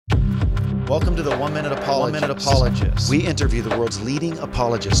Welcome to the 1 Minute Apologist. We interview the world's leading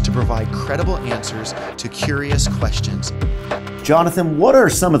apologists to provide credible answers to curious questions. Jonathan, what are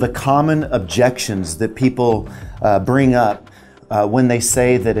some of the common objections that people bring up when they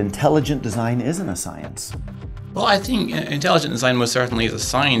say that intelligent design isn't a science? Well, I think intelligent design most certainly is a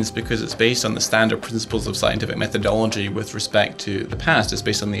science because it's based on the standard principles of scientific methodology with respect to the past. It's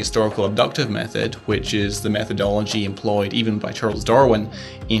based on the historical abductive method, which is the methodology employed even by Charles Darwin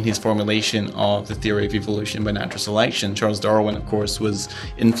in his formulation of the theory of evolution by natural selection. Charles Darwin, of course, was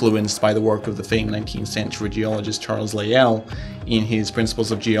influenced by the work of the famed 19th century geologist Charles Lyell in his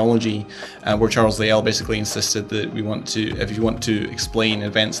Principles of Geology, where Charles Lyell basically insisted that if you want to explain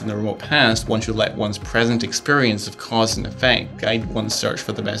events in the remote past, one should let one's present experience of cause and effect guide one's search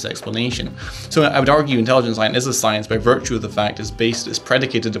for the best explanation. So I would argue intelligent design is a science by virtue of the fact it's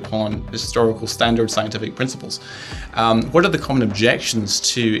predicated upon historical standard scientific principles. What are the common objections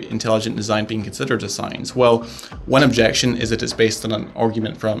to intelligent design being considered a science? Well, one objection is that it's based on an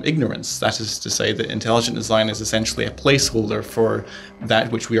argument from ignorance. That is to say that intelligent design is essentially a placeholder for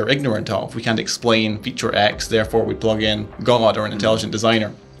that which we are ignorant of. We can't explain feature X, therefore we plug in God or an intelligent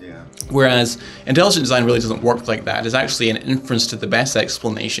designer. Whereas intelligent design really doesn't work like that. It's actually an inference to the best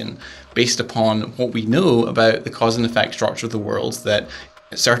explanation based upon what we know about the cause and effect structure of the world, that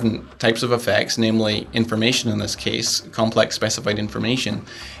certain types of effects, namely information in this case, complex specified information,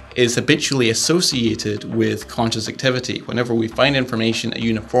 is habitually associated with conscious activity. Whenever we find information, it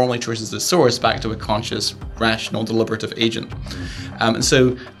uniformly traces the source back to a conscious, rational, deliberative agent. And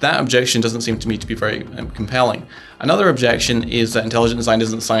so that objection doesn't seem to me to be very compelling. Another objection is that intelligent design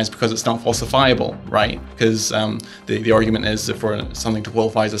isn't science because it's not falsifiable, right? Because the argument is that for something to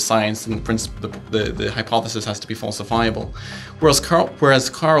qualify as a science, then the hypothesis has to be falsifiable. Whereas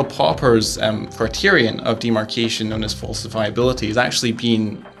Karl Popper's criterion of demarcation, known as falsifiability, is actually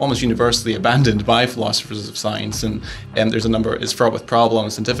being almost universally abandoned by philosophers of science, and it's fraught with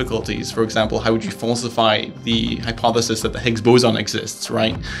problems and difficulties. For example, how would you falsify the hypothesis that the Higgs boson exists,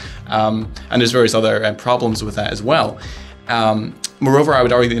 right? And there's various other problems with that as well. Moreover, I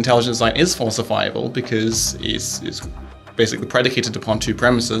would argue that intelligent design is falsifiable because it's basically predicated upon two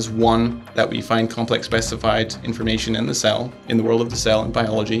premises. One, that we find complex specified information in the cell, in the world of the cell in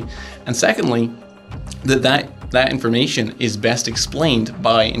biology. And secondly, that information is best explained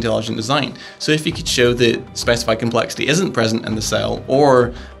by intelligent design. So if you could show that specified complexity isn't present in the cell,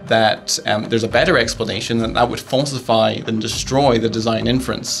 or that there's a better explanation, then that would falsify and destroy the design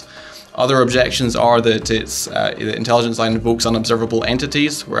inference. Other objections are that that intelligent design invokes unobservable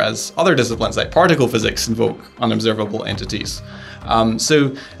entities, whereas other disciplines like particle physics invoke unobservable entities.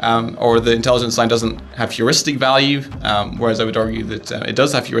 Or the intelligent design doesn't have heuristic value, whereas I would argue that it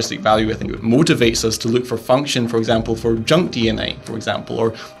does have heuristic value. I think it motivates us to look for function, for example, for junk DNA, for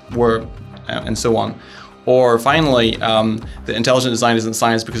example, and so on. Or finally, the intelligent design isn't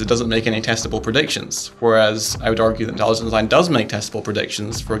science because it doesn't make any testable predictions, whereas I would argue that intelligent design does make testable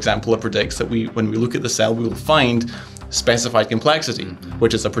predictions. For example, it predicts that when we look at the cell, we will find specified complexity,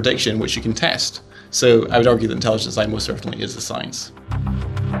 which is a prediction which you can test. So I would argue that intelligent design most certainly is a science.